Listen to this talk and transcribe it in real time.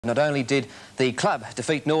Not only did the club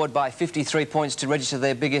defeat Norwood by 53 points to register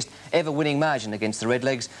their biggest ever winning margin against the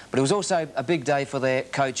Redlegs, but it was also a big day for their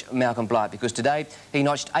coach Malcolm Blight, because today he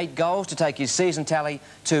notched 8 goals to take his season tally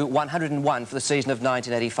to 101 for the season of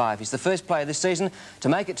 1985. He's the first player this season to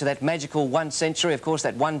make it to that magical 1 century, of course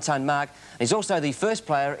that 1-ton mark. He's also the first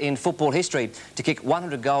player in football history to kick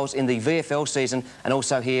 100 goals in the VFL season and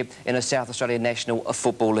also here in a South Australian National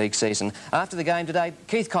Football League season. After the game today,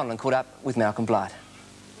 Keith Conlon caught up with Malcolm Blight.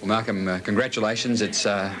 Well, Malcolm, congratulations. It's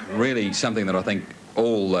really something that I think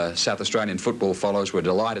all South Australian football followers were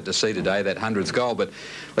delighted to see today, that 100th goal. But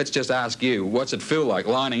let's just ask you, what's it feel like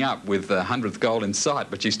lining up with the 100th goal in sight,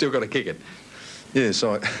 but you still got to kick it? Yeah,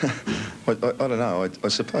 so I don't know. I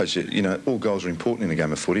suppose, you know, all goals are important in a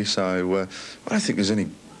game of footy, so I don't think there's any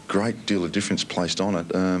great deal of difference placed on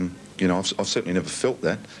it. You know, I've certainly never felt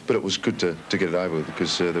that, but it was good to get it over with,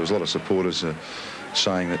 because there was a lot of supporters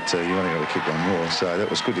saying that you only got to kick one more, so that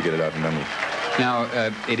was good to get it over and done with. Now,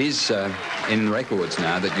 it is in records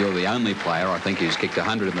now that you're the only player, I think, who's kicked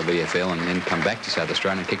 100 in the VFL and then come back to South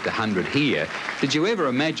Australia and kicked 100 here. Did you ever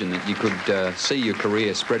imagine that you could see your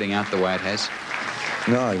career spreading out the way it has?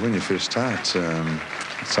 No, when you first start,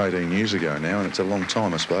 it's 18 years ago now, and it's a long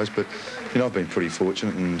time, I suppose, but, you know, I've been pretty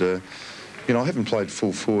fortunate, and, you know, I haven't played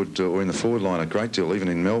full forward or in the forward line a great deal, even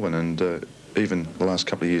in Melbourne, and even the last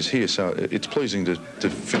couple of years here, so it's pleasing to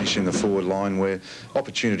finish in the forward line where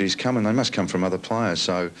opportunities come, and they must come from other players,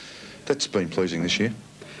 so that's been pleasing this year.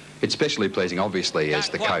 It's especially pleasing, obviously, as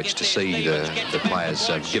the coach, to see the players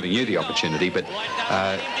giving you the opportunity, but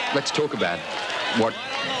let's talk about what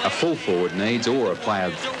a full forward needs, or a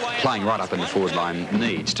player playing right up in the forward line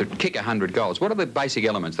needs to kick 100 goals. What are the basic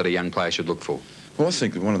elements that a young player should look for? Well, I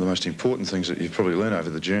think that one of the most important things that you've probably learned over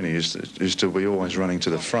the journey is to be always running to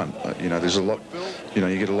the front. You know, there's a lot, you know,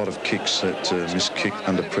 you get a lot of kicks that miss-kick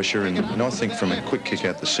under pressure, and I think from a quick kick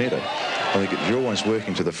out the centre, I think if you're always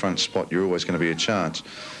working to the front spot, you're always going to be a chance.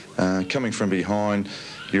 Coming from behind,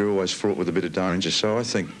 you're always fraught with a bit of danger, so I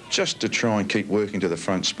think just to try and keep working to the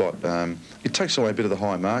front spot, it takes away a bit of the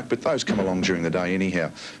high mark, but those come along during the day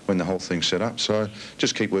anyhow when the whole thing's set up, so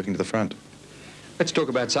just keep working to the front. Let's talk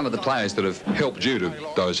about some of the players that have helped you to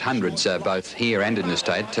those hundreds, both here and in the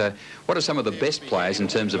state. What are some of the best players in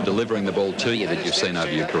terms of delivering the ball to you that you've seen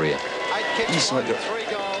over your career? Yes,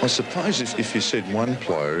 I suppose if you said one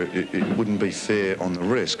player, it wouldn't be fair on the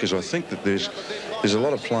rest, because I think that there's a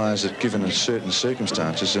lot of players that, given certain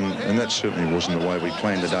circumstances, and that certainly wasn't the way we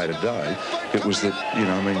planned the day-to-day, it was that, you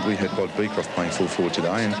know, I mean, we had Bob Beecroft playing full forward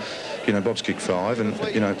today, and you know, Bob's kicked 5, and,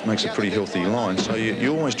 you know, it makes a pretty healthy line. So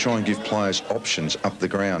you always try and give players options up the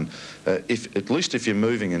ground. At least if you're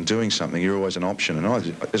moving and doing something, you're always an option. And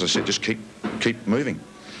as I said, just keep moving.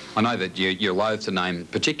 I know that you're loath to name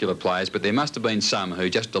particular players, but there must have been some who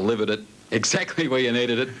just delivered it exactly where you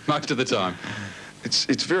needed it most of the time.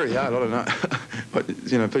 It's very hard, I don't know.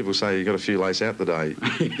 You know, people say you got a few lace out today.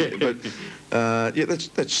 But, yeah,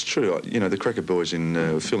 that's true. You know, the Cracker boys,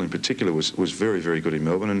 Phil in particular, was very, very good in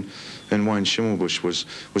Melbourne, and Wayne Schimmelbusch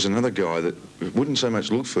was another guy that wouldn't so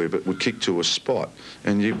much look for you, but would kick to a spot.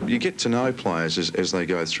 And you get to know players as they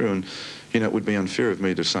go through, and, you know, it would be unfair of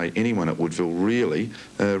me to say anyone at Woodville, really.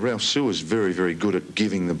 Ralph Sewer's very, very good at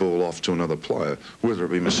giving the ball off to another player, whether it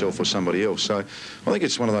be myself or somebody else. So I think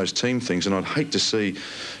it's one of those team things, and I'd hate to see,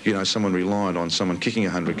 you know, someone reliant on someone kicking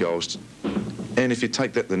 100 goals. And if you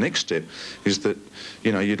take that the next step, is that,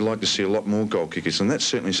 you know, you'd like to see a lot more goal kickers, and that's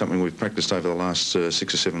certainly something we've practiced over the last 6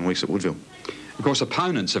 or 7 weeks at Woodville. Of course,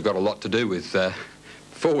 opponents have got a lot to do with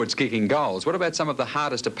forwards kicking goals. What about some of the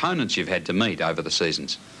hardest opponents you've had to meet over the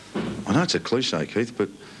seasons? I know it's a cliche, Keith, but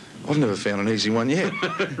I've never found an easy one yet.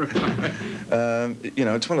 You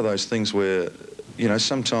know, it's one of those things where, you know,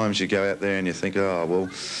 sometimes you go out there and you think, oh, well,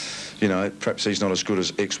 you know, perhaps he's not as good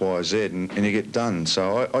as X, Y, Z, and you get done.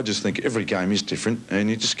 So I just think every game is different, and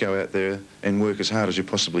you just go out there and work as hard as you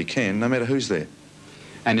possibly can, no matter who's there.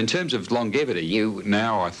 And in terms of longevity, you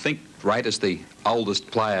now, I think, rate as the oldest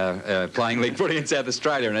player playing league footy in South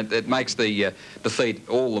Australia, and it makes the feat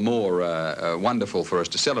all the more wonderful for us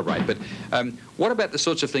to celebrate. But what about the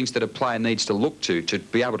sorts of things that a player needs to look to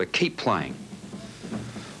be able to keep playing?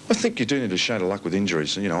 I think you do need a shade of luck with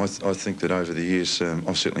injuries. You know, I think that over the years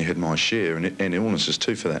I've certainly had my share, and illnesses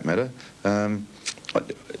too, for that matter.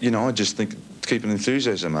 You know, I just think keeping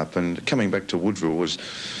enthusiasm up, and coming back to Woodville was,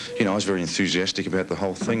 you know, I was very enthusiastic about the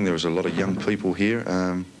whole thing. There was a lot of young people here,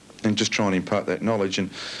 and just trying to impart that knowledge, and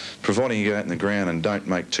providing you go out in the ground and don't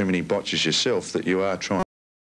make too many botches yourself, that you are trying